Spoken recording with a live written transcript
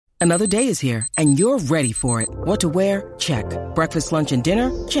Another day is here, and you're ready for it. What to wear? Check. Breakfast, lunch, and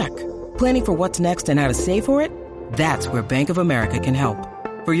dinner? Check. Planning for what's next and how to save for it? That's where Bank of America can help.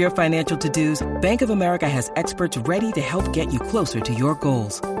 For your financial to-dos, Bank of America has experts ready to help get you closer to your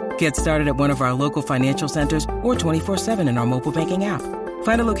goals. Get started at one of our local financial centers or 24/7 in our mobile banking app.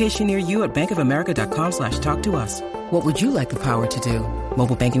 Find a location near you at bankofamerica.com/talktous. What would you like the power to do?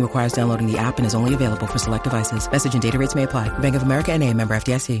 Mobile banking requires downloading the app and is only available for select devices. Message and data rates may apply. Bank of America N.A., member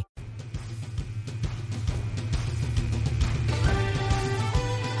FDIC.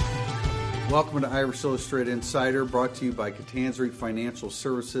 Welcome to Irish Illustrated Insider, brought to you by Catanzari Financial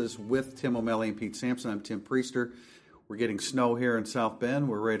Services with Tim O'Malley and Pete Sampson. I'm Tim Priester. We're getting snow here in South Bend.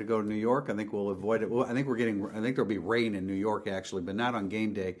 We're ready to go to New York. I think we'll avoid it. Well, I think there'll be rain in New York actually, but not on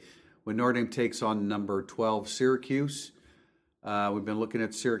game day when Notre Dame takes on number 12 Syracuse. We've been looking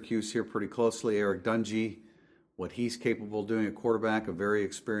at Syracuse here pretty closely. Eric Dungey, what he's capable of doing at quarterback, a very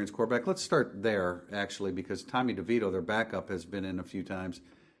experienced quarterback. Let's start there actually, because Tommy DeVito, their backup, has been in a few times.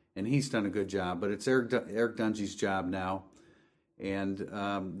 And he's done a good job, but it's Eric Dungey's job now. And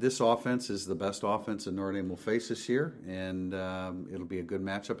this offense is the best offense that Notre Dame will face this year, and it'll be a good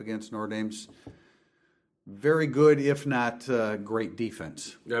matchup against Notre Dame's very good, if not great,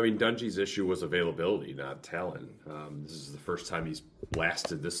 defense. I mean, Dungey's issue was availability, not talent. This is the first time he's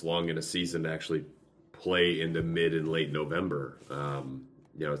lasted this long in a season to actually play into mid and late November.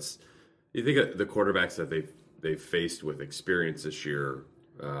 You think of the quarterbacks that they've faced with experience this year.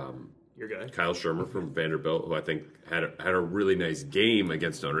 Your guy, Kyle Shermer from Vanderbilt, who I think had a really nice game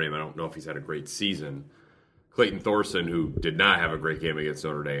against Notre Dame. I don't know if he's had a great season. Clayton Thorson, who did not have a great game against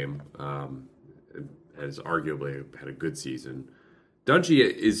Notre Dame, has arguably had a good season. Dungey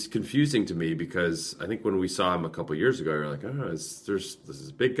is confusing to me because I think when we saw him a couple years ago, you're like, this is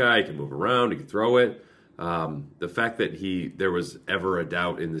a big guy. He can move around. He can throw it. The fact that there was ever a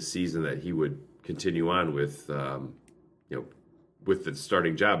doubt in the season that he would continue on with, with the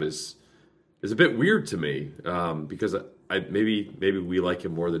starting job is a bit weird to me because maybe we like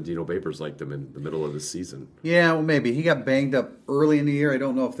him more than Dino Babers liked him in the middle of the season. Yeah, well, maybe he got banged up early in the year. I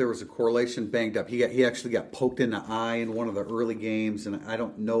don't know if there was a correlation. Banged up. He actually got poked in the eye in one of the early games, and I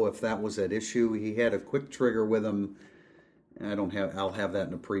don't know if that was at issue. He had a quick trigger with him. I'll have that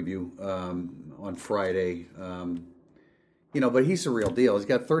in a preview on Friday. But he's the real deal. He's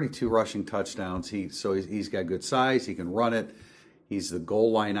got 32 rushing touchdowns. He's got good size. He can run it. He's the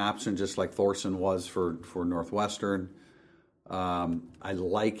goal line option, just like Thorson was for Northwestern. I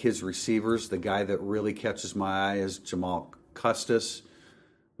like his receivers. The guy that really catches my eye is Jamal Custis,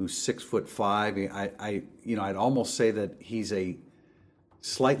 who's 6'5". I'd almost say that he's a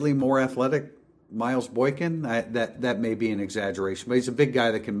slightly more athletic Miles Boykin. That may be an exaggeration, but he's a big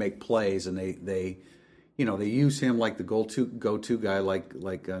guy that can make plays, and they use him like the go-to guy,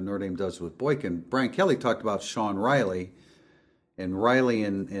 like Notre Dame does with Boykin. Brian Kelly talked about Sean Riley. And Riley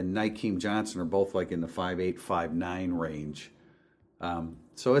and Nykeem Johnson are both like in the 5'8", 5'9" range.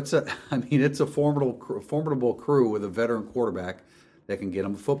 So it's a formidable crew with a veteran quarterback that can get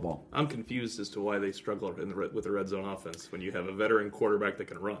them football. I'm confused as to why they struggle with the red zone offense when you have a veteran quarterback that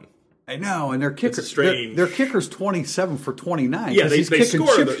can run. I know, and their kicker's 27 for 29. Yeah, they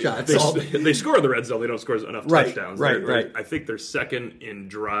score shots. They score in the red zone. They don't score enough touchdowns. Right. I think they're second in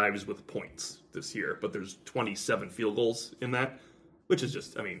drives with points this year, but there's 27 field goals in that, which is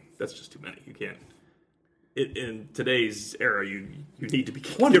that's just too many. You can't. In today's era, you need to be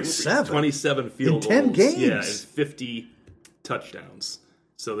 27 field goals in 10 games. Yeah, and 50 touchdowns.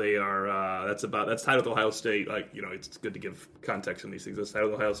 So they are. That's tied with Ohio State. It's good to give context in these things. That's tied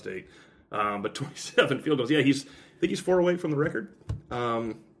with Ohio State. But 27 field goals. Yeah, I think he's 4 away from the record.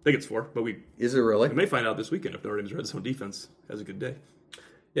 I think it's 4, but is it really? We may find out this weekend if Notre Dame's red zone defense has a good day.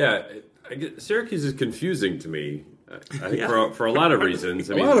 Yeah, Syracuse is confusing to me. I think for a lot of reasons.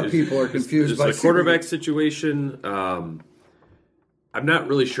 A lot of people are confused by the quarterback situation. I'm not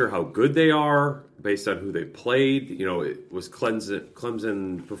really sure how good they are based on who they played. It was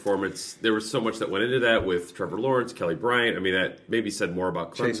Clemson performance. There was so much that went into that with Trevor Lawrence, Kelly Bryant. That maybe said more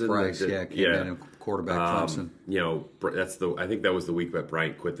about Clemson. Chase Bryce, came in and quarterback Clemson. I think that was the week that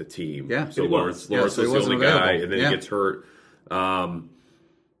Bryant quit the team. Yeah, so Lawrence was the only guy, and then he gets hurt. To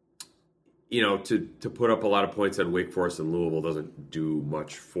put up a lot of points at Wake Forest and Louisville doesn't do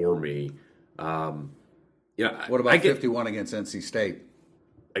much for me. What about 51 against NC State?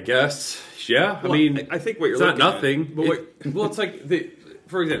 I guess, yeah. Well, I think what you're it's looking not nothing. At, but it's like,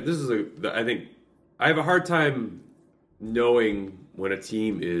 for example, I think I have a hard time knowing when a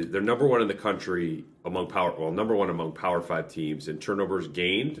team they're number one in the country number one among Power 5 teams in turnovers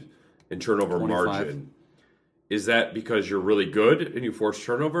gained and turnover 25. margin. is that because you're really good and you force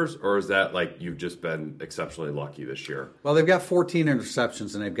turnovers, or is that like you've just been exceptionally lucky this year? Well, they've got 14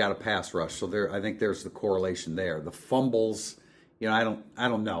 interceptions and they've got a pass rush, so I think there's the correlation there. The fumbles, I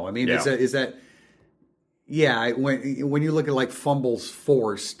don't know. I mean, Yeah. is that when you look at like fumbles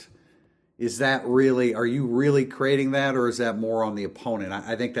forced, is that really, are you really creating that, or is that more on the opponent?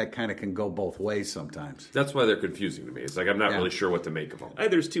 I think that kind of can go both ways sometimes. That's why they're confusing to me. It's like I'm not really sure what to make of them. I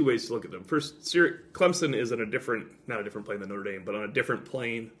think there's two ways to look at them. First, Clemson is on not a different plane than Notre Dame, but on a different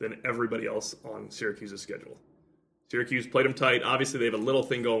plane than everybody else on Syracuse's schedule. Syracuse played them tight. Obviously, they have a little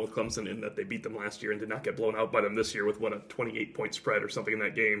thing going with Clemson in that they beat them last year and did not get blown out by them this year with, a 28-point spread or something in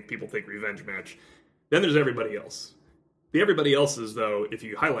that game. People think revenge match. Then there's everybody else. The everybody else's, though, if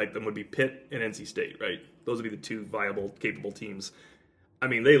you highlight them, would be Pitt and NC State, right? Those would be the two viable, capable teams. I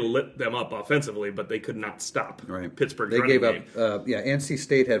mean, they lit them up offensively, but they could not stop Pittsburgh's running game. They gave up, NC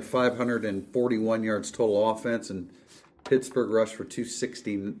State had 541 yards total offense, and Pittsburgh rushed for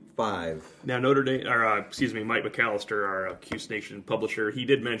 265. Now, Mike McAllister, our Cuse Nation publisher, he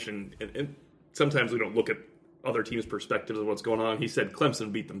did mention, and sometimes we don't look at other teams' perspectives of what's going on. He said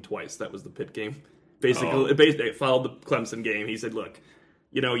Clemson beat them twice. That was the Pitt game. Basically, they followed the Clemson game. He said, look,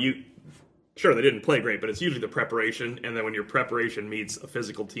 sure, they didn't play great, but it's usually the preparation, and then when your preparation meets a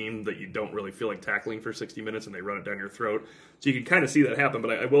physical team that you don't really feel like tackling for 60 minutes and they run it down your throat. So you can kind of see that happen,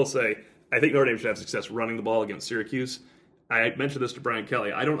 but I will say, I think Notre Dame should have success running the ball against Syracuse. I mentioned this to Brian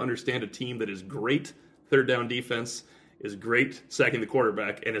Kelly. I don't understand a team that is great third down defense, is great sacking the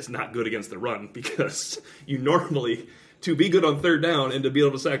quarterback, and is not good against the run, because you normally, to be good on third down and to be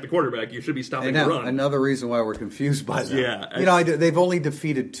able to sack the quarterback, you should be stopping the run. Another reason why we're confused by that. Yeah. They've only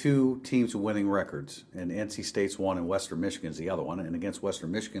defeated two teams with winning records, and NC State's one and Western Michigan's the other one. And against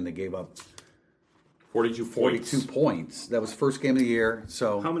Western Michigan, they gave up 42 points. That was the first game of the year.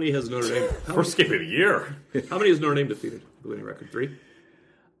 So how many has Notre Dame? First game of the year. How many has Notre Dame defeated? The winning record 3.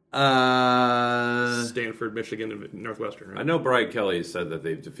 Stanford, Michigan, and Northwestern. Right? I know Brian Kelly said that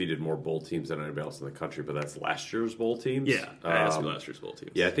they've defeated more bowl teams than anybody else in the country, but that's last year's bowl teams. Yeah, I asked you last year's bowl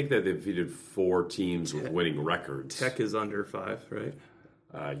teams. Yeah, I think that they defeated 4 teams with winning records. Tech is under 5, right?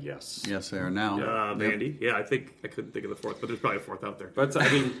 Yes. Yes, they are now. Vandy. Yeah, I couldn't think of the fourth, but there's probably a fourth out there. But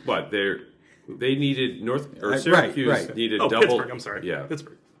I mean, they needed Syracuse needed double. Pittsburgh. I'm sorry. Yeah,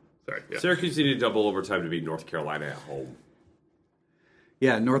 Pittsburgh. Sorry. Yeah. Syracuse needed double overtime to beat North Carolina at home.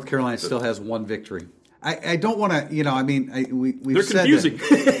 Yeah, North Carolina still has one victory. I don't want to, we've they're said confusing.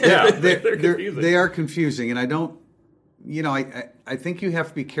 They're confusing. They are confusing, and I don't, I think you have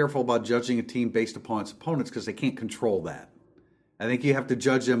to be careful about judging a team based upon its opponents because they can't control that. I think you have to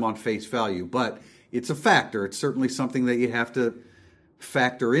judge them on face value, but it's a factor. It's certainly something that you have to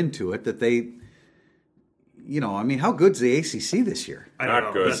factor into it, that they, how good's the ACC this year? I don't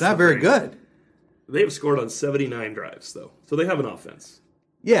know. Good. It's not very good. They have scored on 79 drives, though, so they have an offense.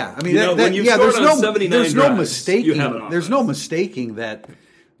 Yeah, I mean, there's no mistaking. There's no mistaking that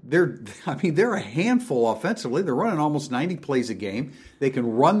they're a handful offensively. They're running almost 90 plays a game. They can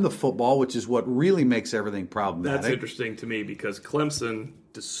run the football, which is what really makes everything problematic. That's interesting to me because Clemson.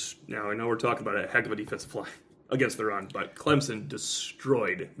 Now I know we're talking about a heck of a defensive line against the run, but Clemson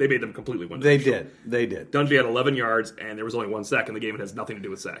destroyed. They made them completely one-dimensional. They did. Dungey had 11 yards, and there was only 1 sack in the game. It has nothing to do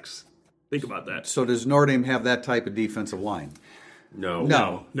with sacks. Think about that. So does Notre Dame have that type of defensive line? No,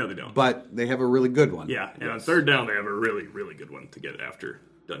 they don't. But they have a really good one. Yeah, and on third down, they have a really, really good one to get after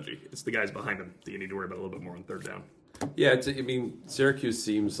Dungey. It's the guys behind him that you need to worry about a little bit more on third down. Yeah, Syracuse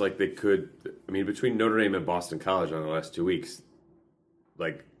seems like they could. Between Notre Dame and Boston College on the last 2 weeks,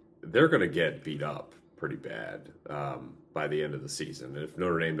 they're going to get beat up pretty bad by the end of the season. And if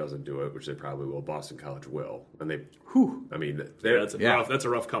Notre Dame doesn't do it, which they probably will, Boston College will. And that's a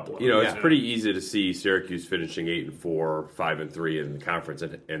rough couple. It's pretty easy to see Syracuse finishing 8-4, 5-3 in the conference,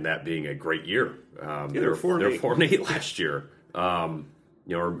 and that being a great year. They were 4-8 last year.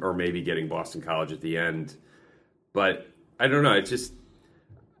 Or maybe getting Boston College at the end. But I don't know.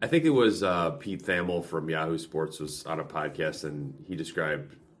 I think it was Pete Thamel from Yahoo Sports was on a podcast, and he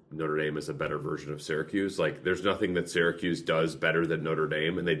described Notre Dame as a better version of Syracuse. There's nothing that Syracuse does better than Notre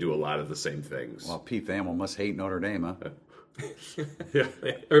Dame, and they do a lot of the same things. Well, Pete Thamel must hate Notre Dame, huh? Yeah,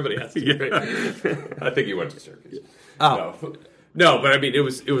 everybody has to. Right? I think he went to Syracuse. Oh. No, but it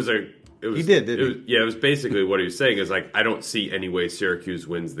was he did, didn't he? Yeah, it was basically what he was saying is I don't see any way Syracuse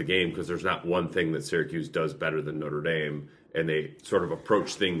wins the game because there's not one thing that Syracuse does better than Notre Dame, and they sort of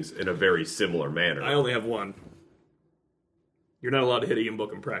approach things in a very similar manner. I only have one. You're not allowed to hit Ian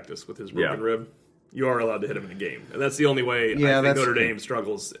Book in practice with his broken rib. You are allowed to hit him in a game, and that's the only way I think Notre Dame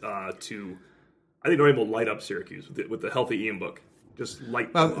struggles to. I think Notre Dame will light up Syracuse with the healthy Ian Book. just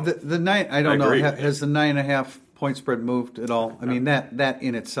light. Well, them up. the nine. I don't know. agree. Has the 9.5 point spread moved at all? I mean, that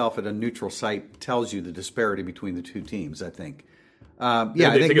in itself at a neutral site tells you the disparity between the two teams. I think. I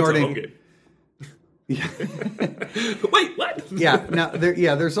They think it's Notre a home Dame. game. Wait, what?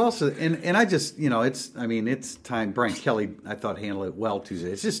 There's also and I just it's time. Brian Kelly I thought handled it well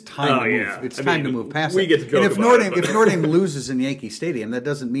Tuesday. It's just time to move. Yeah. It's I time mean, to move past we it. get to joke and about it, but- if Notre Dame loses in Yankee Stadium, that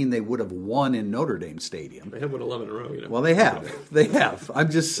doesn't mean they would have won in Notre Dame Stadium. They have won 11 in a row. Well, they have. I'm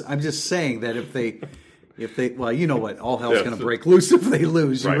just saying that if they well, you know what, all hell's Yeah, going to so- break loose if they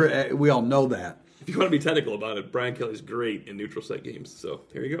lose. Right. We all know that. If you want to be technical about it, Brian Kelly's great in neutral site games. So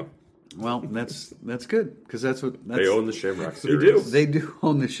here you go. Well, that's good because that's what They own the Shamrock Series. do. They do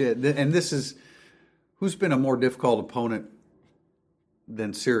own the shit. And this is who's been a more difficult opponent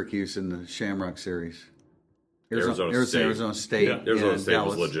than Syracuse in the Shamrock Series? Arizona State. Arizona State. Yeah. Arizona and State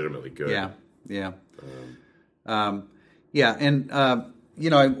was Dallas. legitimately good. Yeah.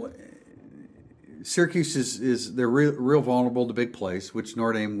 Syracuse is they're real vulnerable to big plays, which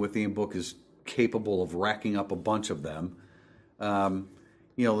Notre Dame with Ian Book is capable of racking up a bunch of them. The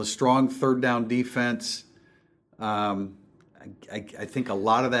strong third down defense. I think a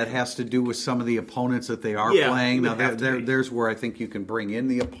lot of that has to do with some of the opponents that they are playing. Now, there's where I think you can bring in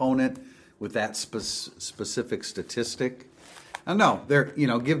the opponent with that specific statistic. I don't know.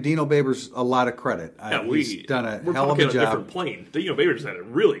 Give Dino Babers a lot of credit. He's done a we're hell of talking a on job. different plane. Dino Babers had a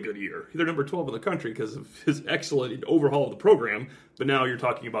really good year. They're number 12 in the country because of his excellent overhaul of the program. But now you're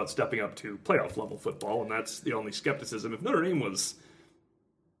talking about stepping up to playoff level football, and that's the only skepticism. If Notre Dame was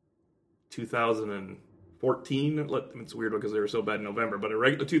 2014, it's weird because they were so bad in November, but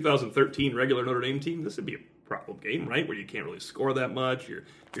a 2013 regular Notre Dame team, this would be a problem game, right? Where you can't really score that much. Your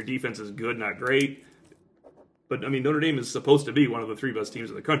defense is good, not great. But, I mean, Notre Dame is supposed to be one of the three best teams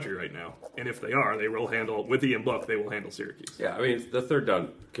in the country right now. And if they are, they will handle, with Ian Book, they will handle Syracuse. Yeah, I mean, the third down,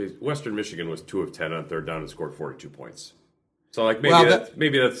 Western Michigan was 2 of 10 on third down and scored 42 points. So, like, maybe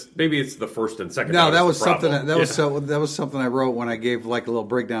it's the first and second. No, down that is was the something. problem. That was something I wrote when I gave like a little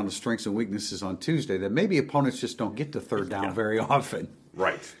breakdown of strengths and weaknesses on Tuesday. That maybe opponents just don't get to third down very often.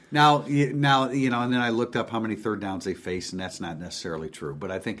 Right. Now, and then I looked up how many third downs they face, and that's not necessarily true.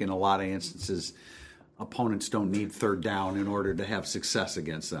 But I think in a lot of instances, opponents don't need third down in order to have success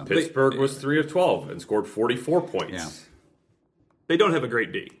against them. Pittsburgh was 3 of 12 and scored 44 points. Yeah. They don't have a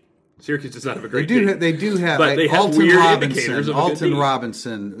great D. Syracuse does not have a great D. They do have. But they have Alton weird Robinson, indicators of a good Alton D.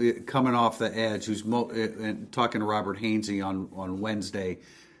 Robinson coming off the edge, who's and talking to Robert Hainsey on Wednesday.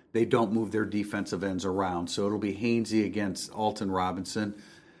 They don't move their defensive ends around, so it'll be Hainsey against Alton Robinson,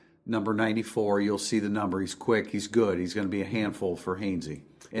 number 94. You'll see the number. He's quick. He's good. He's going to be a handful for Hainsey.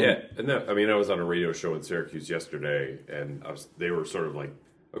 I was on a radio show in Syracuse yesterday, and they were sort of like,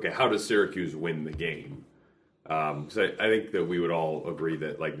 okay, how does Syracuse win the game? So I think that we would all agree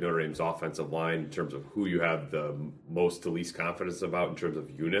that like Notre Dame's offensive line, in terms of who you have the most to least confidence about in terms of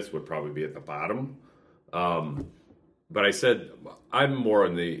units, would probably be at the bottom. But I said I'm more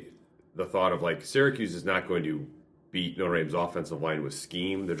on the thought of like Syracuse is not going to beat Notre Dame's offensive line with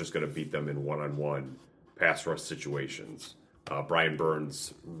scheme. They're just going to beat them in one-on-one pass rush situations. Brian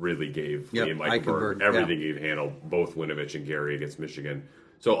Burns really gave Liam Eichenberg everything he handled, both Winovich and Gary against Michigan.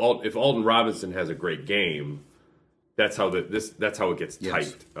 So if Alton Robinson has a great game, that's how it gets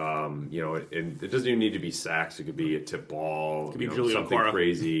tight. And it doesn't even need to be sacks. It could be a tip ball, It could be something Ocora.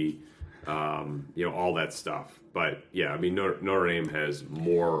 crazy, all that stuff. But yeah, I mean Notre Dame has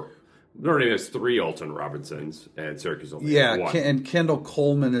more. Notre Dame has 3 Alton Robinsons, and Syracuse only has 1. And Kendall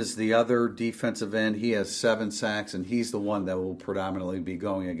Coleman is the other defensive end. He has 7 sacks, and he's the one that will predominantly be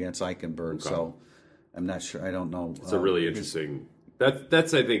going against Eichenberg. Okay. So I'm not sure. I don't know. It's a really interesting.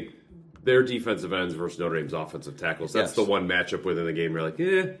 That's I think their defensive ends versus Notre Dame's offensive tackles. That's the one matchup within the game. You're like,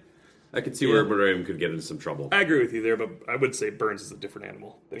 I could see where Notre Dame could get into some trouble. I agree with you there, but I would say Burns is a different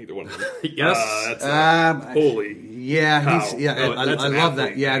animal than either one of them. Yes. Holy. Yeah, cow. I love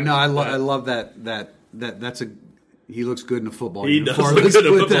that. Yeah, no, I love that. That's a. He looks good in a football He uniform. does look good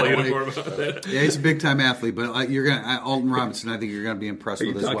in a Let's put it football that way. uniform. Yeah, he's a big time athlete, but Alton Robinson. I think you're gonna be impressed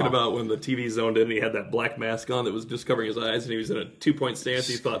with as well. Talking about when the TV zoned in and he had that black mask on that was just covering his eyes and he was in a 2-point stance.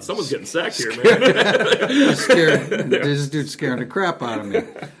 He thought someone's getting sacked here, man. This dude's scaring the crap out of me. All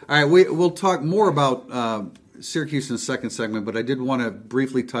right, we'll talk more about Syracuse in the second segment, but I did want to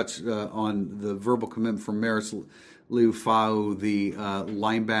briefly touch on the verbal commitment from Maris Liufau, the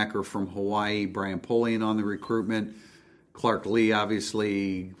linebacker from Hawaii, Brian Polian on the recruitment. Clark Lee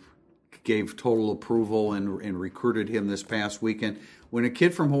obviously gave total approval and recruited him this past weekend. When a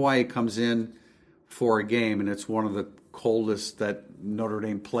kid from Hawaii comes in for a game, and it's one of the coldest that Notre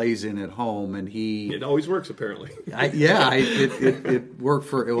Dame plays in at home, and It always works, apparently. it worked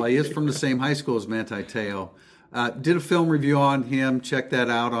for. Well, he is from the same high school as Manti Te'o. Did a film review on him. Check that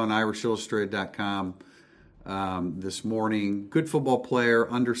out on IrishIllustrated.com this morning. Good football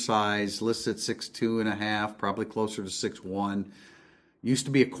player, undersized, listed at 6'2.5", probably closer to 6'1". Used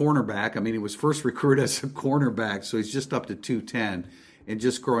to be a cornerback. I mean, he was first recruited as a cornerback, so he's just up to 210 and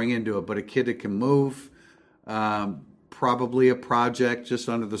just growing into it. But a kid that can move, probably a project just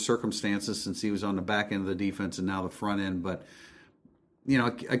under the circumstances since he was on the back end of the defense and now the front end. But, you know,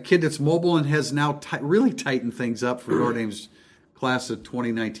 a kid that's mobile and has now really tightened things up for Notre Dame's class of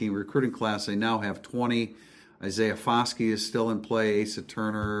 2019 recruiting class. They now have 20. Isaiah Foskey is still in play. Asa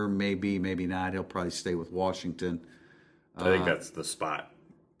Turner, maybe not. He'll probably stay with Washington. I think that's the spot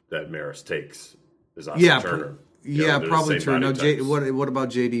that Maris takes is Asa Turner. Probably Turner. No, what about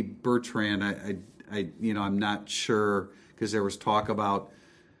J.D. Bertrand? I'm not sure because there was talk about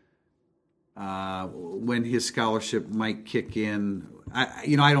when his scholarship might kick in. I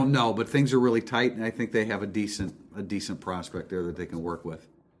don't know, but things are really tight, and I think they have a decent prospect there that they can work with.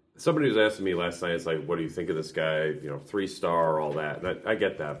 Somebody was asking me last night, it's like, what do you think of this guy? 3-star, all that. And I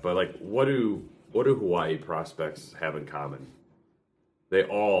get that, but like, what do Hawaii prospects have in common? They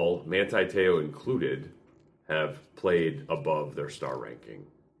all, Manti Te'o included, have played above their star ranking.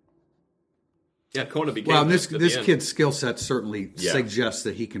 Yeah, Kona became. Well, this kid's skill set certainly suggests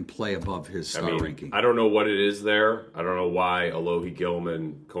that he can play above his star ranking. I don't know what it is there. I don't know why Alohi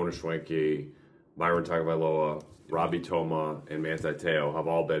Gilman, Kona Schwenke, Myron Tagovailoa, Robbie Toma, and Manti Te'o have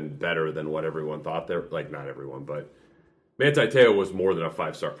all been better than what everyone thought they're like. Not everyone, but Manti Te'o was more than a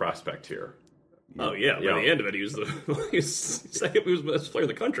 5-star prospect here. Oh yeah, by the end of it, he was second. He was the best player in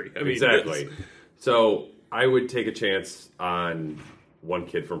the country. I mean, exactly. So I would take a chance on one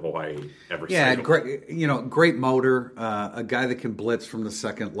kid from Hawaii every single. Great motor, a guy that can blitz from the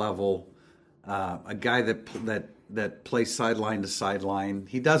second level, a guy that plays sideline to sideline.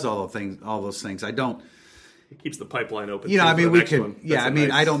 He does all those things. He keeps the pipeline open.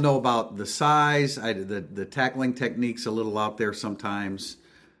 I don't know about the size. The tackling technique's a little out there sometimes.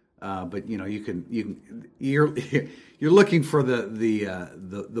 But you're looking for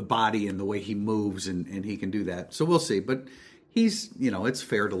the body and the way he moves, and he can do that. So we'll see. But he's, it's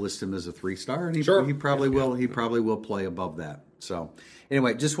fair to list him as a 3-star, and he probably will. He probably will play above that. So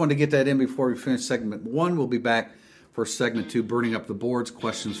anyway, just wanted to get that in before we finish segment 1. We'll be back for segment 2, burning up the boards.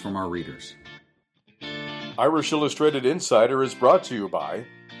 Questions from our readers. Irish Illustrated Insider is brought to you by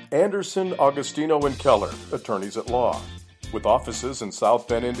Anderson, Augustino, and Keller, attorneys at law, with offices in South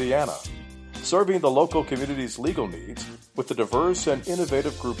Bend, Indiana, serving the local community's legal needs with a diverse and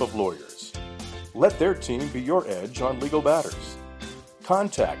innovative group of lawyers. Let their team be your edge on legal matters.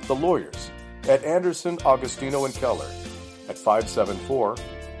 Contact the lawyers at Anderson, Augustino, and Keller at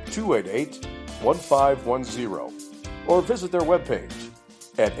 574-288-1510 or visit their webpage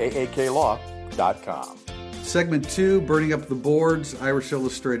at aaklaw.com. Segment 2, burning up the boards, Irish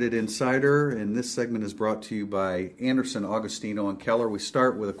Illustrated Insider, and this segment is brought to you by Anderson, Augustino, and Keller. We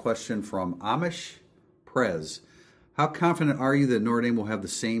start with a question from Amish Prez. How confident are you that Notre Dame will have the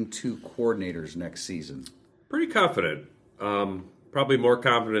same 2 coordinators next season? Pretty confident. Probably more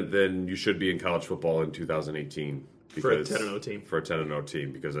confident than you should be in college football in 2018. For a 10-0 team. For a 10-0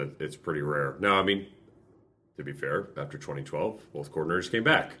 team, because it's pretty rare. Now, I mean, to be fair, after 2012, both coordinators came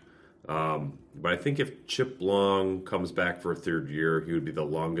back. But I think if Chip Long comes back for a 3rd year, he would be the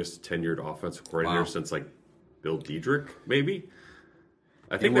longest tenured offensive coordinator since like Bill Diedrich, maybe.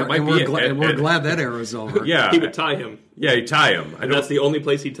 I think that might be it. And we're glad that era's over. Yeah, he would tie him. Yeah, he'd tie him. And that's the only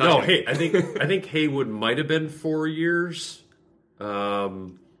place he'd tie him. No, hey, I think Haywood might have been 4 years. He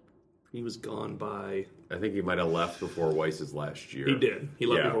was gone by. I think he might have left before Weiss's last year. He did. He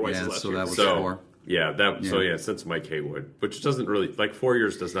left before Weiss's last year. So that was 4. Since Mike Haywood, which doesn't really, 4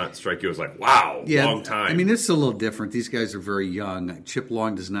 years does not strike you as long time. I mean, it's a little different. These guys are very young. Chip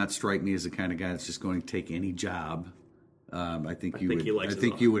Long does not strike me as the kind of guy that's just going to take any job. I think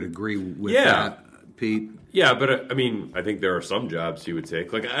you would agree with that, Pete. Yeah, but I think there are some jobs he would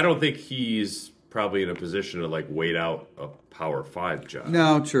take. I don't think he's probably in a position to wait out a Power 5 job.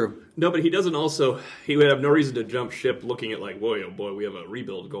 No, true. No, but he doesn't he would have no reason to jump ship looking at boy, we have a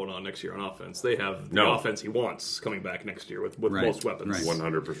rebuild going on next year on offense. They have the offense he wants coming back next year with most weapons. Right.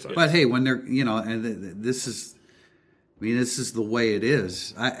 100%. But hey, when they're, and this is the way it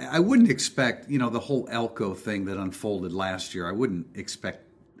is. I wouldn't expect, the whole Elko thing that unfolded last year. I wouldn't expect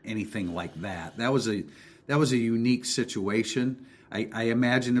anything like that. That was a unique situation. I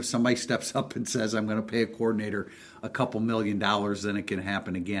imagine if somebody steps up and says, I'm going to pay a coordinator a couple $1 million, then it can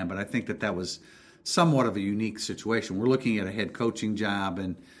happen again. But I think that was somewhat of a unique situation. We're looking at a head coaching job,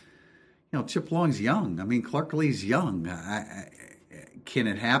 and Chip Long's young. I mean, Clark Lee's young. Can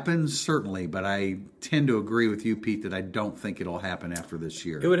it happen? Certainly, but I tend to agree with you, Pete, that I don't think it'll happen after this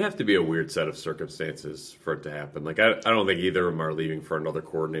year. It would have to be a weird set of circumstances for it to happen. Like, I don't think either of them are leaving for another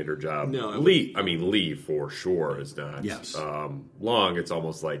coordinator job. No, Lee for sure is not. Yes. Long, it's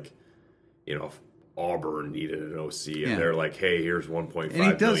almost like, if Auburn needed an OC and they're like, hey, here's $1.5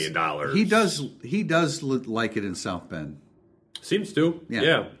 million. He does like it in South Bend. Seems to.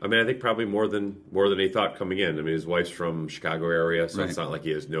 Yeah. I mean, I think probably more than he thought coming in. I mean, his wife's from Chicago area, so It's not like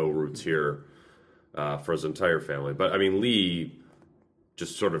he has no roots here for his entire family. But I mean, Lee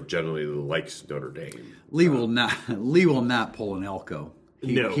just sort of generally likes Notre Dame. Lee will not pull an Elko.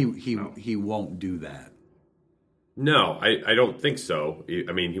 No. He won't do that. No, I don't think so.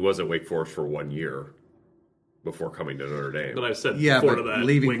 I mean, he was at Wake Forest for 1 year before coming to Notre Dame. But I said but to that,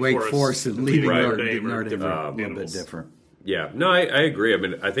 leaving Wake Forest and leaving Notre Dame are a little bit animals. different. Yeah, no, I agree. I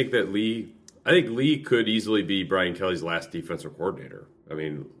mean, I think Lee could easily be Brian Kelly's last defensive coordinator. I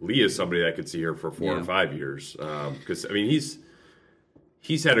mean, Lee is somebody that could see here for 4 or 5 years because I mean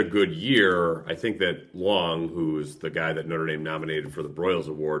he's had a good year. I think that Long, who is the guy that Notre Dame nominated for the Broyles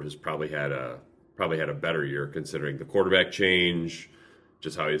Award, has probably had a better year considering the quarterback change,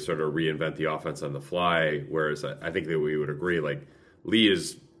 just how he sort of reinvent the offense on the fly. Whereas I think that we would agree, like Lee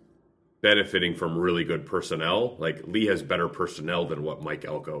is benefiting from really good personnel. Like Lee has better personnel than what Mike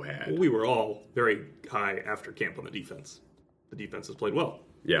Elko had. Well, we were all very high after camp on the defense. The defense has played well.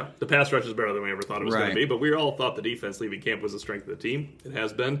 Yeah. The pass rush is better than we ever thought it was going to Right. be, but we all thought the defense leaving camp was the strength of the team. It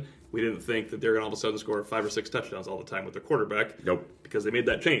has been. We didn't think that they're going to all of a sudden score 5 or 6 touchdowns all the time with their quarterback. Nope. Because they made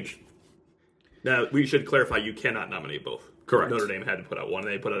that change. Now, we should clarify you cannot nominate both. Correct. Notre Dame had to put out one,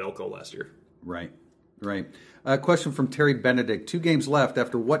 and they put out Elko last year. Right. Question from Terry Benedict. 2 games left.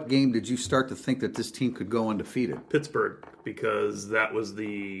 After what game did you start to think that this team could go undefeated? Pittsburgh, because that was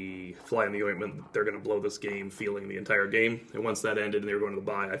the fly in the ointment. They're going to blow this game, feeling the entire game. And once that ended and they were going to the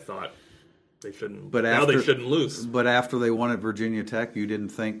bye, I thought they shouldn't. They shouldn't lose. But after they won at Virginia Tech, you didn't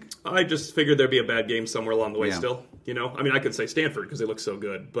think? I just figured there'd be a bad game somewhere along the way. Yeah. Still, I mean, I could say Stanford because they look so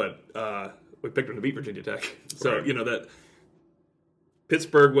good, but we picked them to beat Virginia Tech. So Right. That.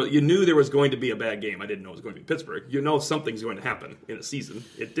 Pittsburgh, well, you knew there was going to be a bad game. I didn't know it was going to be Pittsburgh. Something's going to happen in a season.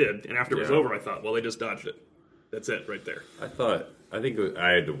 It did. And after it was over, I thought, well, they just dodged it. That's it right there. I think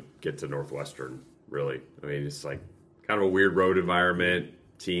I had to get to Northwestern, really. I mean, it's like kind of a weird road environment,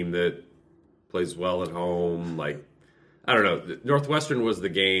 team that plays well at home. Like, I don't know. Northwestern was the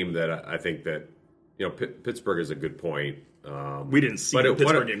game that I think that, Pittsburgh is a good point. We didn't see the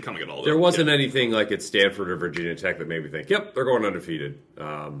Pittsburgh game coming at all. There wasn't anything like at Stanford or Virginia Tech that made me think, yep, they're going undefeated.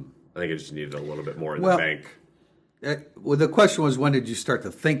 I think it just needed a little bit more in the bank. Well, the question was, when did you start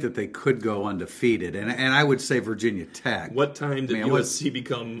to think that they could go undefeated? And I would say Virginia Tech. What time did USC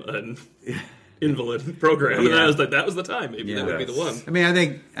become an invalid program? And I was like, that was the time. Maybe that would be the one. I mean,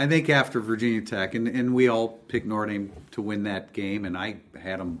 I think after Virginia Tech, and we all picked Notre Dame to win that game, and I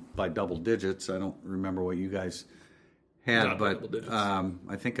had them by double digits. I don't remember what you guys had, Not but double digits.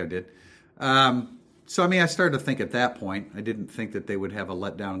 I think I did. So, I mean, I started to think at that point. I didn't think that they would have a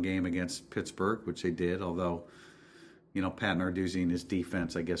letdown game against Pittsburgh, which they did, although, Pat Narduzzi and his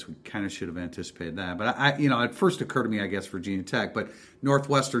defense, I guess we kind of should have anticipated that. But, it first occurred to me, I guess, Virginia Tech. But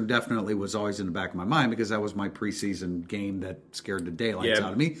Northwestern definitely was always in the back of my mind because that was my preseason game that scared the daylights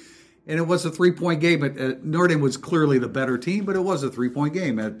out of me. And it was a 3-point game. Notre Dame was clearly the better team, but it was a 3-point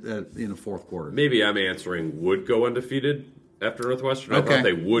game in the fourth quarter. Maybe I'm answering would go undefeated after Northwestern. Okay. I thought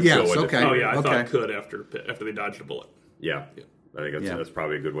they would go undefeated. Okay. Oh, yeah, I thought it could after they dodged a bullet. Yeah. I think that's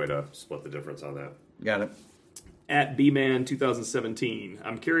probably a good way to split the difference on that. Got it. At B-Man 2017,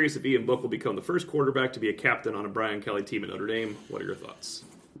 I'm curious if Ian Book will become the first quarterback to be a captain on a Brian Kelly team at Notre Dame. What are your thoughts?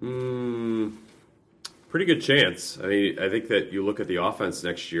 Pretty good chance. I mean, I think that you look at the offense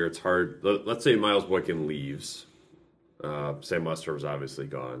next year, it's hard. Let's say Miles Boykin leaves. Sam Wester's obviously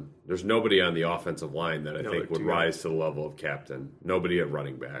gone. There's nobody on the offensive line that I think would rise to the level of captain. Nobody at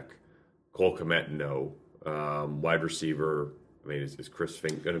running back. Cole Kmet, no. Wide receiver, I mean, is Chris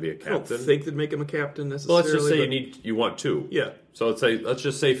Fink going to be a captain? I don't think they'd make him a captain Well, necessarily. let's just say you want 2. Yeah. So let's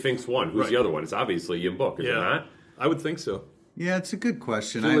just say Fink's 1. Who's the other one? It's obviously Ian Book, is it not? I would think so. Yeah, it's a good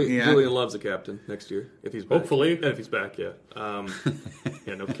question. Julian Love's a captain next year if he's back. Hopefully. If he's back, yeah.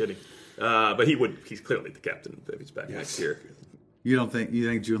 Yeah, no kidding. But he's clearly the captain if he's back next year. You think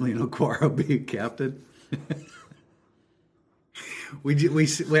Julian Okwara will be captain?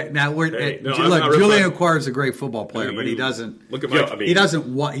 Now we're Hey, no, I'm look. not Julian reflecting. Acquara is a great football player, but he doesn't. Look at my. He doesn't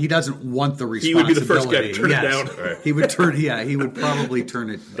want the responsibility. He would be the first guy to turn it Yes. down. Right. He would turn. Yeah, he would probably turn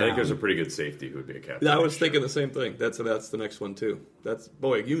it I think down. there's a pretty good safety who would be a captain. I was thinking the same thing. That's the next one too.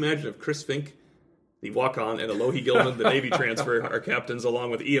 Boy, can you imagine if Chris Fink, the walk-on, and Alohi Gilman, the Navy transfer, are captains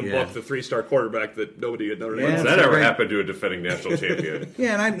along with Ian Yeah. Book, the 3-star quarterback that nobody had Notre Dame. Yeah. Does That's that ever great. happen to a defending national champion?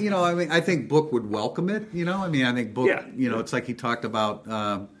 Yeah, and I think Book would welcome it. I think Book. Yeah. It's like he talked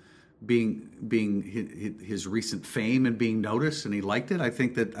about being his recent fame and being noticed, and he liked it. I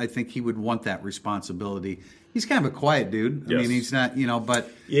think he would want that responsibility. He's kind of a quiet dude. I Yes. mean, he's not.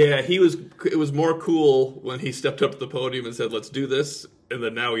 But Yeah, it was more cool when he stepped up to the podium and said, "Let's do this." And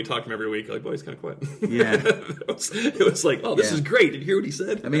then now we talk to him every week. Like, boy, he's kind of quiet. Yeah. it was like, oh, this Yeah. is great. Did you hear what he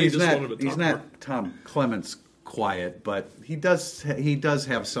said? I mean, he's wanted to not talk more. Tom Clements quiet, but he does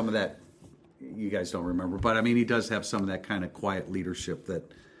have some of that. You guys don't remember, but I mean, he does have some of that kind of quiet leadership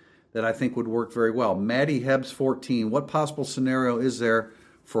that I think would work very well. Maddie Hebbs 14. What possible scenario is there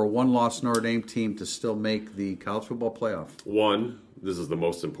for a one-loss Notre Dame team to still make the college football playoff? One, this is the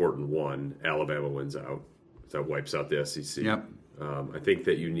most important one. Alabama wins out. That wipes out the SEC. Yep. I think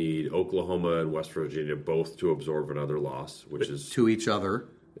that you need Oklahoma and West Virginia both to absorb another loss, which is To each other.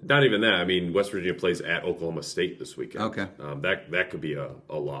 not even that. I mean, West Virginia plays at Oklahoma State this weekend. Okay. That could be a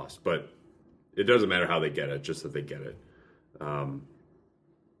loss, but it doesn't matter how they get it, just that they get it. And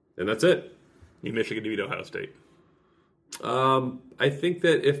that's it. Need Michigan to beat Ohio State. I think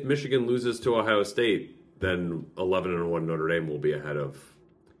that if Michigan loses to Ohio State, then 11-1 Notre Dame will be ahead of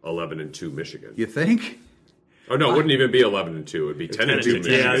 11-2 Michigan. You think? Oh no, it wouldn't even be 11-2. It would be 10-2 Michigan.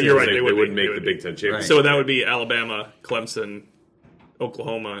 Yeah, you're right. They They would wouldn't be. make the Big Ten championship. So that would be Alabama, Clemson,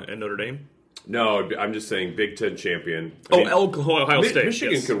 Oklahoma, and Notre Dame. No, I'm just saying Big Ten champion. I mean, Oklahoma, Ohio State.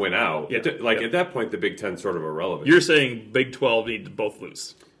 Michigan yes. could win out. Yeah. At that point, the Big Ten's sort of irrelevant. You're saying Big 12 need to both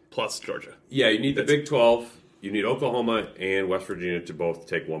lose, plus Georgia. Yeah, you need the Big 12. You need Oklahoma and West Virginia to both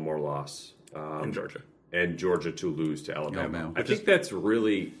take one more loss. And Georgia. And Georgia to lose to Alabama. Alabama. I think that's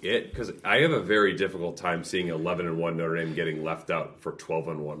really it, because I have a very difficult time seeing 11-1 Notre Dame getting left out for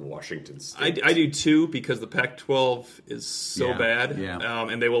 12-1 Washington State. I do too, because the Pac-12 is so Yeah, bad, yeah.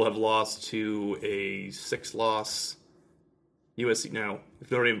 and they will have lost to a 6-loss USC. Now,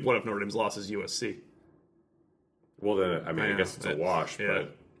 one of Notre Dame's losses is USC. Well, then, I mean, I Yeah, guess it's a wash, yeah.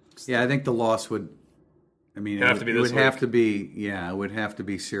 but Yeah, I think the loss would. I mean, Have to be it this would have week. to be. Yeah, it would have to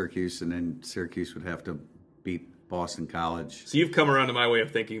be Syracuse, and then Syracuse would have to beat Boston College. So you've come around to my way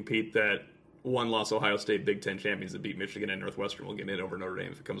of thinking, Pete, that one-loss Ohio State Big Ten champions that beat Michigan and Northwestern will get in over Notre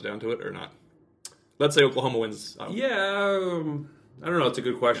Dame if it comes down to it, or not? Let's say Oklahoma wins. yeah, I don't know. It's a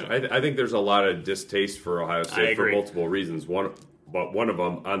good question. I think there's a lot of distaste for Ohio I State for agree. multiple reasons. One of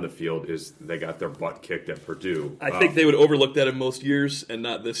them on the field is they got their butt kicked at Purdue. I think they would overlook that in most years, and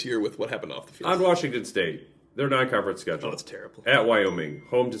not this year with what happened off the field. On Washington State, their non-conference schedule. Oh, that's terrible. At Wyoming,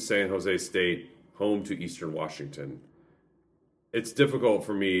 home to San Jose State, home to Eastern Washington. It's difficult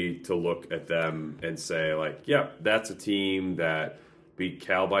for me to look at them and say, like, yep, that's a team that beat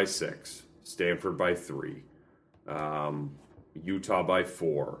Cal by 6, Stanford by 3, Utah by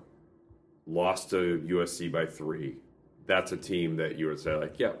 4, lost to USC by 3. That's a team that you would say,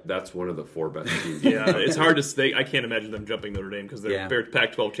 like, yeah, that's one of the 4 best teams. Yeah, it's hard to say. I can't imagine them jumping Notre Dame because Yeah. their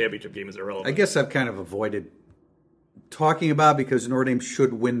Pac-12 championship game is irrelevant. I guess I've kind of avoided talking about it because Notre Dame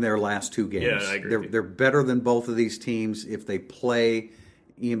should win their last 2 games. Yeah, I agree with you. They're better than both of these teams if they play.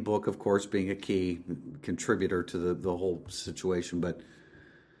 Ian Book, of course, being a key contributor to the whole situation. But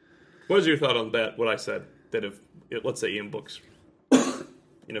What is your thought on that? What I said, that if let's say Ian Book's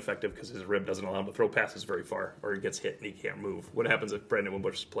ineffective because his rib doesn't allow him to throw passes very far, or he gets hit and he can't move. What happens if Brandon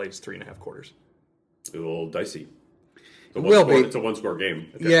Wimbush plays 3.5 quarters? A little dicey. will be. It's a one-score game.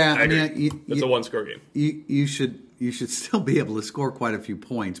 yeah, I I agree. mean, It's a one-score game. you should still be able to score quite a few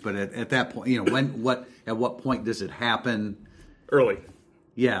points. But at that point, at what point does it happen? Early.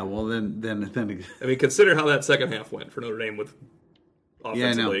 Yeah, well then I mean, consider how that second half went for Notre Dame with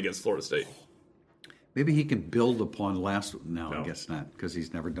offensively know. against Florida State. maybe he can build upon last. No, No. I guess not because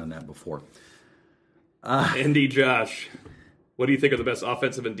he's never done that before. Andy, Josh, what do you think are the best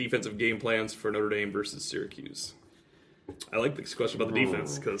offensive and defensive game plans for Notre Dame versus Syracuse? I like this question about the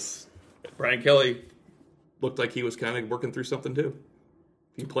defense because Brian Kelly looked like he was kind of working through something too.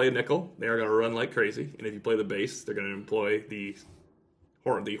 If you play a nickel, they are going to run like crazy, and if you play the base, they're going to employ the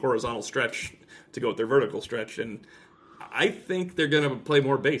horizontal stretch to go with their vertical stretch. And I think they're going to play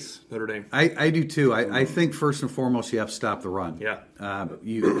more base, Notre Dame. I do too. I think first and foremost you have to stop the run. Yeah.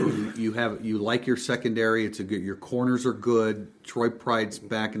 You like your secondary. It's a good. Your corners are good. Troy Pride's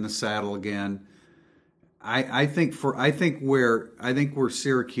back in the saddle again. I think where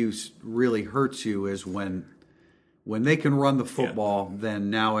Syracuse really hurts you is when they can run the football, then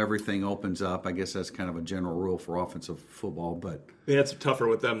now everything opens up. I guess that's kind of a general rule for offensive football, but Yeah, it's tougher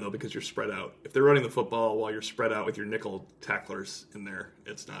with them, though, because you're spread out. If they're running the football while you're spread out with your nickel tacklers in there,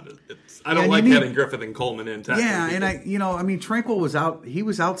 it's not. I don't like having Griffith and Coleman in tackling. Yeah, people. and Tranquill was out. He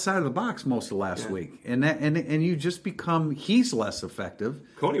was outside of the box most of last week, and you just become he's less effective.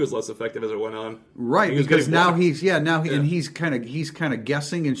 Coney was less effective as it went on. Right, because now he's kind of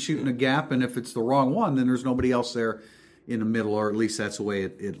guessing and shooting a gap, and if it's the wrong one, then there's nobody else there in the middle, or at least that's the way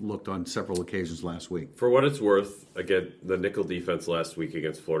it looked on several occasions last week. For what it's worth, again, the nickel defense last week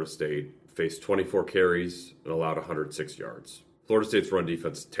against Florida State faced 24 carries and allowed 106 yards. Florida State's run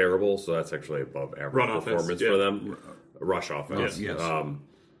defense is terrible, so that's actually above average performance for them. Rush offense. Yes.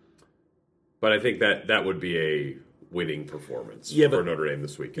 But I think that would be a winning performance for Notre Dame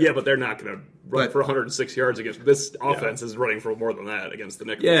this weekend. Yeah, but they're not going to run for 106 yards against this offense. Is running for more than that against the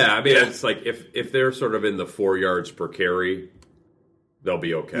Nichols. Yeah, I mean, it's like if they're sort of in the 4 yards per carry, they'll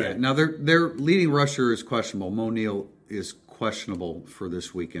be okay. Yeah. Now their leading rusher is questionable. Mo Neal is questionable for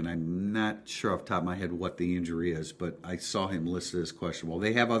this weekend. I'm not sure off the top of my head what the injury is, but I saw him listed as questionable.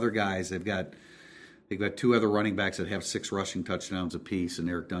 They have other guys. They've got 2 other running backs that have 6 rushing touchdowns apiece, and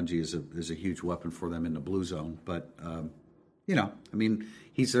Eric Dungey is a huge weapon for them in the blue zone. But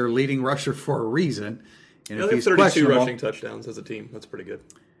he's their leading rusher for a reason. And they have 32 rushing touchdowns as a team. That's pretty good.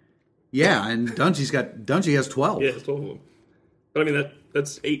 Yeah, and Dungey has 12. Yeah, it's 12 of them. But I mean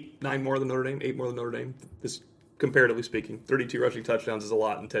that's 8-9 more than Notre Dame. 8 more than Notre Dame. This comparatively speaking, 32 rushing touchdowns is a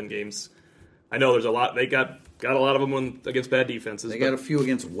lot in 10 games. I know there's a lot. They got a lot of them against bad defenses. They got a few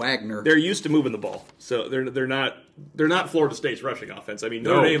against Wagner. They're used to moving the ball, so they're not Florida State's rushing offense. I mean,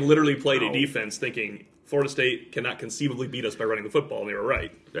 Notre Dame literally played a defense thinking Florida State cannot conceivably beat us by running the football, and they were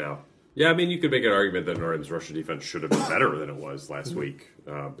right. Yeah. I mean, you could make an argument that Notre Dame's rushing defense should have been better than it was last week,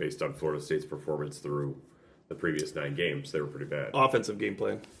 based on Florida State's performance through the previous 9 games. They were pretty bad. Offensive game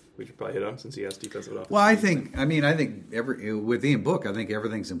plan. We should probably hit on since he asked defensive offense. Well, I think with Ian Book, I think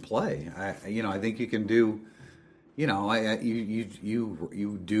everything's in play. I think you can do,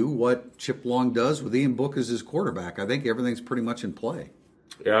 you do what Chip Long does with Ian Book as his quarterback. I think everything's pretty much in play.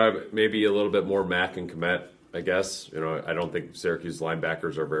 Yeah, maybe a little bit more Mack and Kmet, I guess. I don't think Syracuse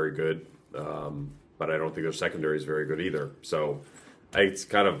linebackers are very good, but I don't think their secondary is very good either. So it's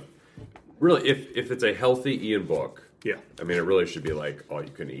kind of really if it's a healthy Ian Book. Yeah, I mean, it really should be like all you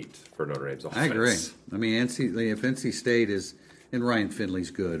can eat for Notre Dame's offense. I agree. I mean, if NC State is, and Ryan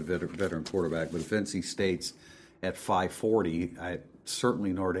Finley's good, veteran quarterback, but if NC State's at 540,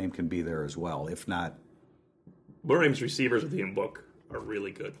 certainly Notre Dame can be there as well. If not, Notre Dame's receivers with Ian Book are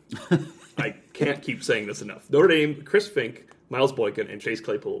really good. I can't keep saying this enough. Notre Dame, Chris Fink, Miles Boykin, and Chase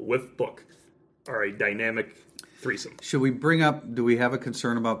Claypool with Book are a dynamic threesome. Should we bring up? Do we have a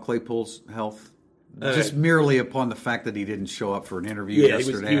concern about Claypool's health? Just merely upon the fact that he didn't show up for an interview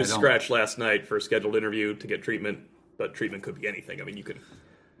yesterday. He was scratched last night for a scheduled interview to get treatment, but treatment could be anything. I mean, you can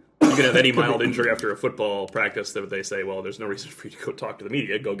have any mild injury after a football practice that they say, well, there's no reason for you to go talk to the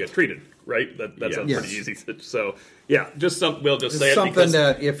media. Go get treated, right? That sounds pretty easy. So, we'll just say something it because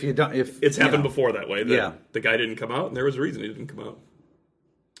that if you don't, if it's happened before that way. The guy didn't come out, and there was a reason he didn't come out.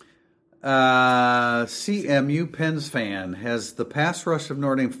 CMU Pens fan, has the pass rush of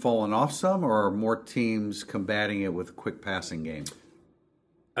Notre Dame fallen off some, or are more teams combating it with a quick passing game?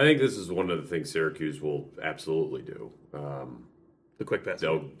 I think this is one of the things Syracuse will absolutely do. The quick pass.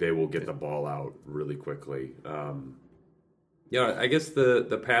 They will get the ball out really quickly. I guess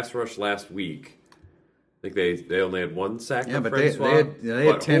the pass rush last week, I think they only had 1 sack. Yeah, but they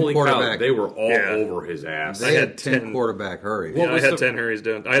had 10 quarterback. They were all over his ass. They had 10 quarterback hurries. Yeah, I had 10 hurries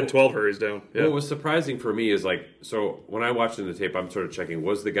down. I had 12 hurries down. Yeah. What was surprising for me is so when I watched in the tape, I'm sort of checking,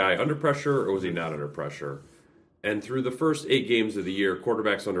 was the guy under pressure or was he not under pressure? And through the first 8 games of the year,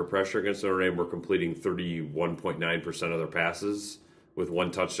 quarterbacks under pressure against Notre Dame were completing 31.9% of their passes with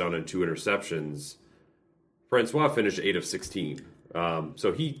 1 touchdown and 2 interceptions. Francois finished 8 of 16.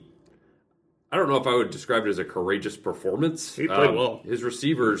 So I don't know if I would describe it as a courageous performance. He played well. His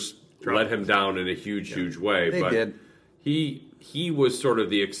receivers let him down in a huge way. They did. He was sort of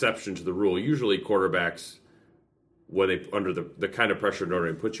the exception to the rule. Usually quarterbacks, when they under the kind of pressure Notre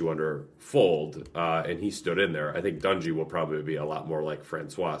Dame puts you under, fold, and he stood in there. I think Dungey will probably be a lot more like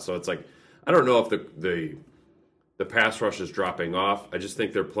Francois. So it's like, I don't know if the pass rush is dropping off. I just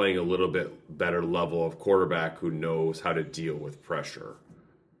think they're playing a little bit better level of quarterback who knows how to deal with pressure.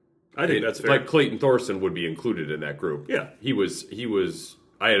 I think that's fair. Like Clayton Thorson would be included in that group. Yeah. He was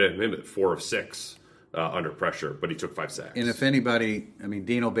I had him at 4 of 6 under pressure, but he took 5 sacks. And if anybody, I mean,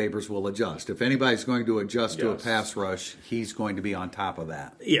 Dino Babers will adjust. If anybody's going to adjust to a Yes. pass rush, he's going to be on top of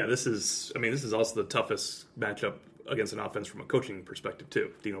that. Yeah, this is also the toughest matchup against an offense from a coaching perspective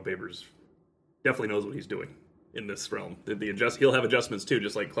too. Dino Babers definitely knows what he's doing in this realm. He'll have adjustments too,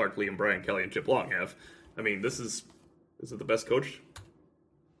 just like Clark Lee and Brian Kelly and Chip Long have. I mean, is it the best coach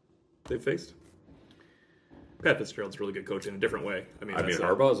they've faced? Pat Fitzgerald's a really good coach in a different way. I mean,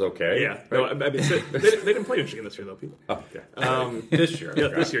 Harbaugh's okay. Yeah, no, I mean, they didn't play Michigan this year though, Pete. Oh, okay. This year. Yeah,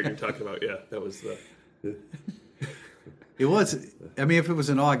 this year you're talking about. Yeah, that was the. It was, I mean, if it was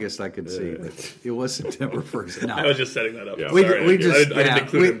in August, I could see, but it was September 1st. No. I was just setting that up. Yeah. Sorry, We just- I didn't yeah,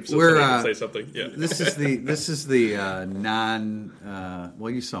 include him. So we're, somebody can say something. Yeah. This is the well,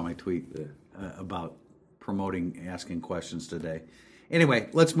 you saw my tweet about promoting asking questions today. Anyway,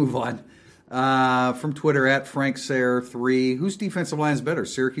 let's move on. From Twitter at Frank Sayre 3, whose defensive line is better,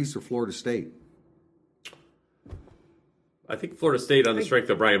 Syracuse or Florida State? I think Florida State on the strength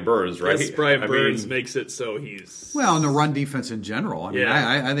of Brian Burns, right? Yes, Brian I Burns mean, makes it so he's Well, in the run defense in general, I mean,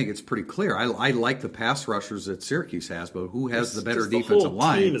 Yeah. I think it's pretty clear. I like the pass rushers that Syracuse has, but who has the better just defensive the whole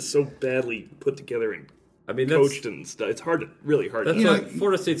line? team is so badly put together and that's coached and stuff. It's really hard. That's You know, why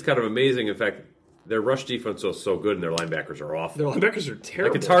Florida State's kind of amazing. In fact, their rush defense is so good, and their linebackers are awful. Their linebackers are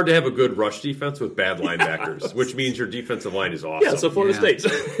terrible. Like it's hard to have a good rush defense with bad linebackers, which means your defensive line is awesome. Yeah, so Florida Yeah.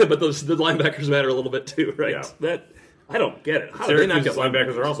 State, but the linebackers matter a little bit too, right? Yeah. That I don't get it. How do they not Syracuse's get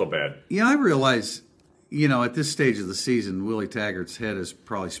linebackers are also bad. Yeah, I realize, at this stage of the season, Willie Taggart's head is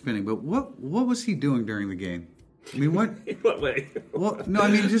probably spinning. But what was he doing during the game? I mean, what? In what way? Well, no, I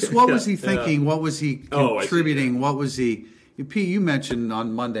mean, just what was he thinking? What was he Oh, I see, contributing? What was he? Pete, you mentioned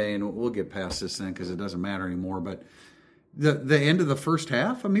on Monday, and we'll get past this then because it doesn't matter anymore. But the end of the first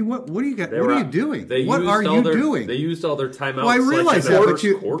half. I mean, what do you got? What are you doing? What are you doing? They used all their timeouts. Well, I realize in the that,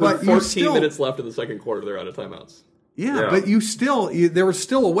 first quarter. but 14 still, minutes left in the second quarter. They're out of timeouts. Yeah, Yeah. but there was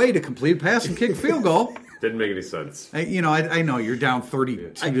still a way to complete a pass and kick a field goal. Didn't make any sense. I know you're down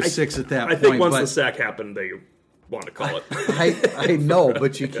 32 to 6 at that I point. think once but the sack happened, they want to call it. I know,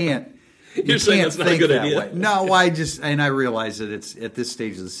 but you can't. You're saying can't that's not a think good that idea? way. No, I realize that it's at this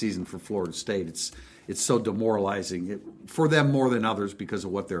stage of the season for Florida State. It's so demoralizing for them more than others because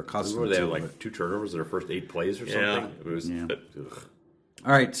of what they're accustomed Remember they to. had like 2 turnovers in their first 8 plays or something. Yeah. It was. Ugh.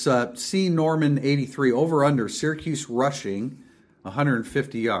 All right, so C. Norman 83 over under Syracuse rushing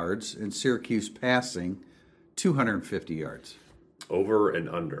 150 yards and Syracuse passing 250 yards. Over and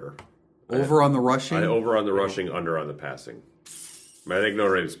under. Over on the rushing. Over on the rushing, under on the passing. I mean, I think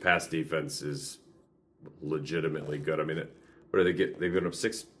Notre Dame's pass defense is legitimately good. I mean, what do they get? They've given up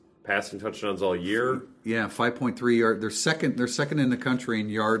 6 passing touchdowns all year. Yeah, 5.3 yards. They're second in the country in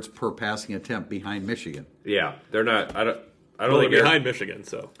yards per passing attempt behind Michigan. Yeah, they're not. I don't Well, they're think behind Michigan,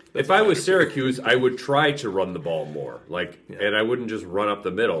 so that's if I what was matters. Syracuse, I would try to run the ball more, and I wouldn't just run up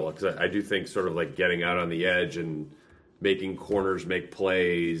the middle because I do think sort of like getting out on the edge and making corners make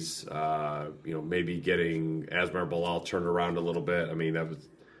plays. Maybe getting Asmar Bilal turned around a little bit. I mean, that was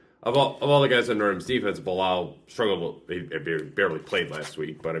of all the guys on Notre Dame's defense, Bilal struggled. He barely played last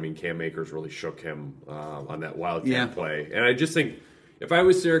week, but I mean, Cam Akers really shook him on that Wildcat play, and I just think if I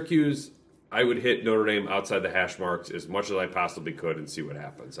was Syracuse, I would hit Notre Dame outside the hash marks as much as I possibly could and see what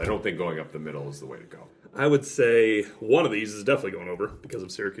happens. I don't think going up the middle is the way to go. I would say one of these is definitely going over because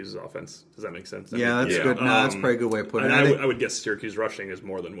of Syracuse's offense. Does that make sense? Yeah, that's good. No, that's probably a good way of putting And it. I would guess Syracuse rushing is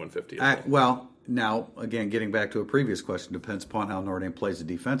more than 150. Well, now again, getting back to a previous question, depends upon how Notre Dame plays it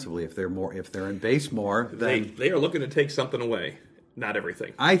defensively. If they're in base more, then they are looking to take something away. Not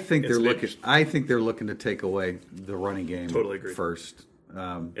everything. I think It's they're looking. mixed. I think they're looking to take away the running game. Totally agree. First.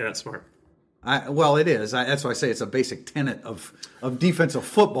 Yeah, that's smart. It is. That's why I say it's a basic tenet of defensive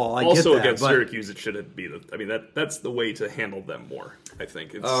football. I Also get that, against but Syracuse, it should be that's the way to handle them more. I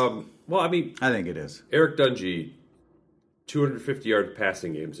think. It's, Well, I mean, I think it is. Eric Dungey, 250-yard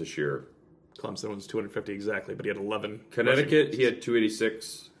passing games this year. Clemson was 250 exactly, but he had 11. Connecticut, rushing he had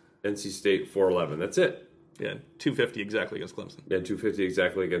 286. NC State, 411. That's it. yeah, 250 exactly against Clemson. And 250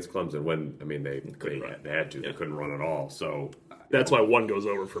 exactly against Clemson. When they run. had to, they Yeah. couldn't run at all. So That's why one goes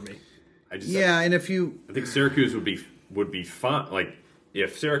over for me. I think Syracuse would be fine. Like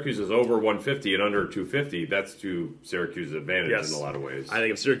if Syracuse is over 150 and under 250, that's to Syracuse's advantage Yes. in a lot of ways. I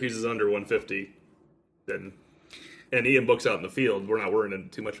think if Syracuse is under 150, then and Ian Book's out in the field, we're not worrying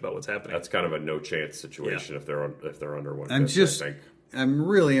too much about what's happening. That's kind of a no chance situation if they're under 150. I think. I'm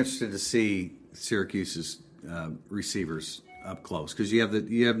really interested to see Syracuse's receivers up close because you have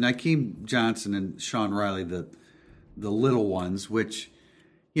Nykeem Johnson and Sean Riley, the little ones, which.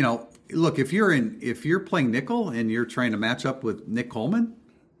 Look, if you're playing nickel and you're trying to match up with Nick Coleman,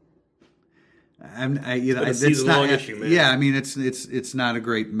 It's season-long not issue, man. Yeah, I mean it's not a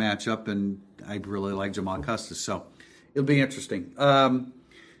great matchup, and I really like Jamal Custis, so it'll be interesting.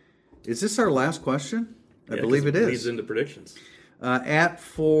 Is this our last question? I believe it is. Leads into predictions. At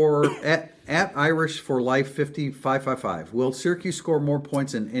Irish for Life 5555. Will Syracuse score more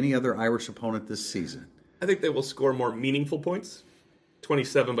points than any other Irish opponent this season? I think they will score more meaningful points.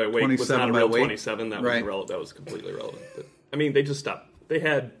 27 by Wake was not a real 27. That was that was completely irrelevant. But, I mean, they just stopped. They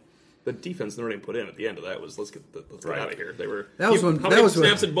had the defense Notre Dame put in at the end of that was let's get out of here. They were how many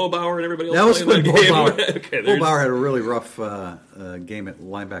snaps at Bo Bauer and everybody else. That was when Bo Bauer. Okay, Bo Bauer had a really rough game at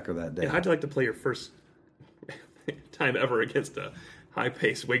linebacker that day. Yeah, how'd you like to play your first time ever against a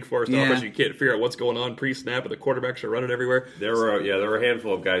high-paced Wake Forest offense? You can't figure out what's going on pre-snap, and the quarterbacks are running everywhere. There were a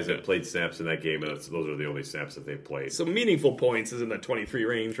handful of guys that played snaps in that game, and those are the only snaps that they played. So meaningful points is in that 23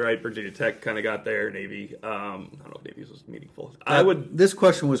 range, right? Virginia Tech kind of got there. Navy, I don't know if Navy's was meaningful. This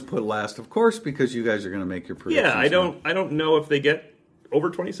question was put last, of course, because you guys are going to make your predictions. Yeah, I don't know if they get over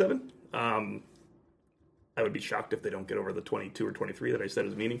 27. I would be shocked if they don't get over the 22 or 23 that I said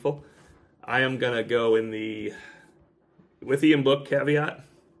is meaningful. I am going to go in with Ian Book caveat.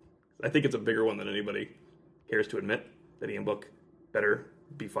 I think it's a bigger one than anybody cares to admit, that Ian Book better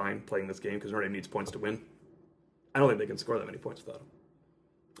be fine playing this game because Notre Dame needs points to win. I don't think they can score that many points without him.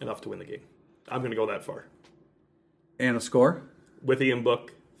 Enough to win the game. I'm going to go that far. And a score? With Ian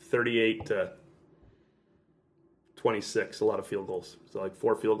Book, 38 to 26, a lot of field goals. So like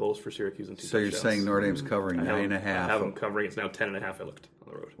 4 field goals for Syracuse and 2 touchdowns. So you're saying Notre Dame's covering 9.5? I have them covering. It's now 10.5 I looked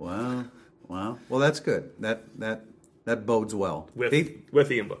on the road. Wow. Well, that's good. That bodes well. With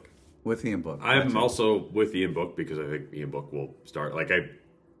Ian Book. With Ian Book. I'm also with Ian Book because I think Ian Book will start. Like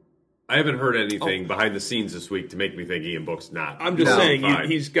I haven't heard anything behind the scenes this week to make me think Ian Book's not. I'm just saying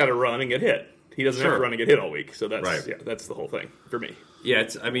he's got to run and get hit. He doesn't have to run and get hit all week. So that's that's the whole thing for me. Yeah,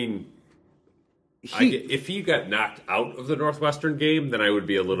 if he got knocked out of the Northwestern game, then I would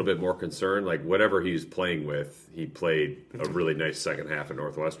be a little bit more concerned. Like whatever he was playing with, he played a really nice second half at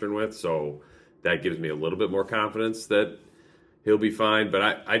Northwestern with. So that gives me a little bit more confidence that he'll be fine.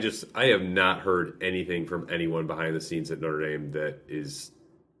 But I have not heard anything from anyone behind the scenes at Notre Dame that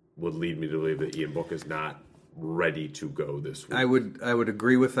would lead me to believe that Ian Book is not ready to go this week. I would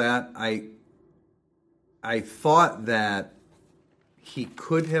agree with that. I thought that he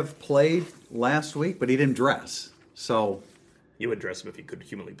could have played last week, but he didn't dress. So you would dress him if he could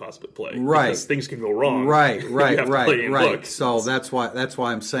humanly possibly play. Right. Because things can go wrong. Right. Book. So that's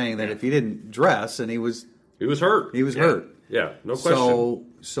why I'm saying that if he didn't dress and he was hurt. He was hurt. Yeah, no question.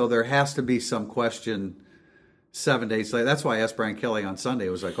 So there has to be some question 7 days later. That's why I asked Brian Kelly on Sunday.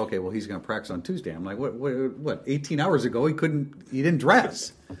 It was like, okay, well, he's going to practice on Tuesday. I'm like, what? 18 hours ago, he didn't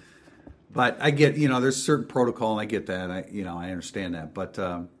dress. But I get, there's certain protocol, and I get that. I understand that. But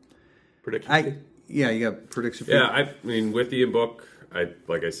prediction. You got prediction. Yeah, I mean, with Ian Book,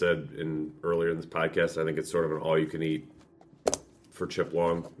 like I said earlier in this podcast, I think it's sort of an all-you-can-eat for Chip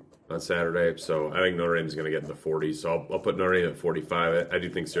Long on Saturday. So I think Notre Dame is going to get in the 40s. So I'll put Notre Dame at 45. I do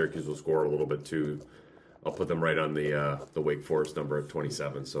think Syracuse will score a little bit too. I'll put them right on the Wake Forest number at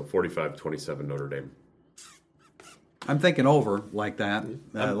 27. So 45-27 Notre Dame. I'm thinking over like that.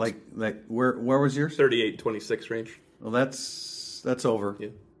 Like where was yours? 38-26 range. Well, that's over. Yeah.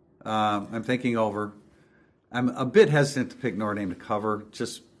 I'm thinking over. I'm a bit hesitant to pick Notre Dame to cover.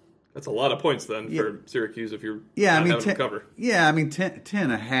 Just that's a lot of points then for Syracuse if you're having to cover. Yeah, I mean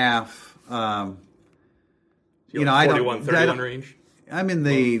 10.5. I don't 31 range. I'm in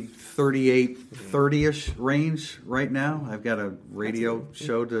the 38, 30-ish range right now. I've got a radio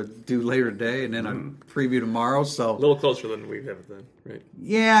show to do later today, and then a preview tomorrow. So a little closer than we have then, right?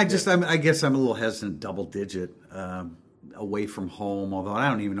 Yeah, I guess I'm a little hesitant, double digit away from home. Although I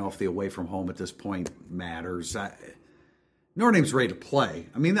don't even know if the away from home at this point matters. Notre Dame's ready to play.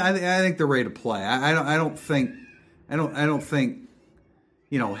 I mean, I think they're ready to play. I don't think.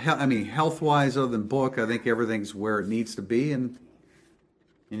 Health wise, other than Book, I think everything's where it needs to be, and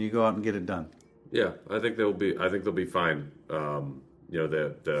you go out and get it done. Yeah, I think they'll be fine.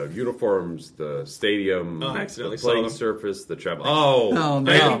 The uniforms, the stadium, the playing surface, the travel. Oh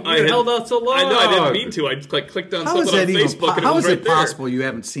no! I held out so long. I know. I didn't mean to. I clicked on something on Facebook. How is it possible you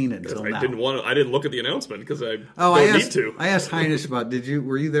haven't seen it until now? I didn't look at the announcement because I need to. I asked Heinisch about.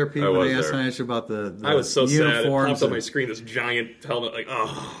 Were you there, Pete? When I asked Heinisch about the I was so sad. It popped on my and screen. This giant helmet. I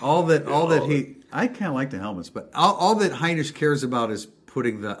kind of like the helmets, but all that Heinisch cares about is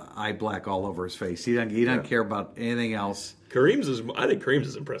putting the eye black all over his face. He doesn't care about anything else. I think Kareem's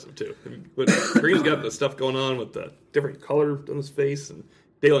is impressive too. Kareem's got the stuff going on with the different color on his face, and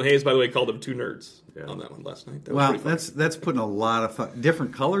Dalen Hayes, by the way, called them two nerds on that one last night. That was pretty funny. That's putting a lot of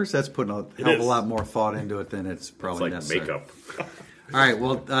different colors. That's putting a hell of a lot more thought into it than it's probably it's like necessary. makeup. All right.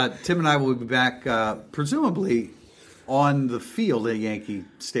 Well, Tim and I will be back presumably on the field at Yankee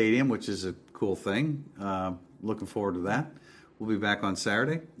Stadium, which is a cool thing. Looking forward to that. We'll be back on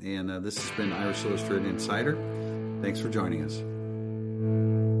Saturday, and this has been Irish Illustrated Insider. Thanks for joining us.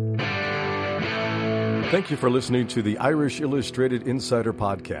 Thank you for listening to the Irish Illustrated Insider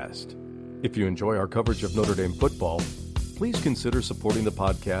Podcast. If you enjoy our coverage of Notre Dame football, please consider supporting the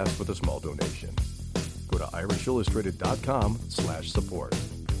podcast with a small donation. Go to irishillustrated.com/support.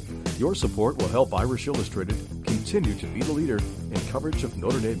 Your support will help Irish Illustrated continue to be the leader in coverage of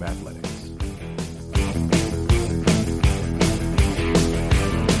Notre Dame athletics.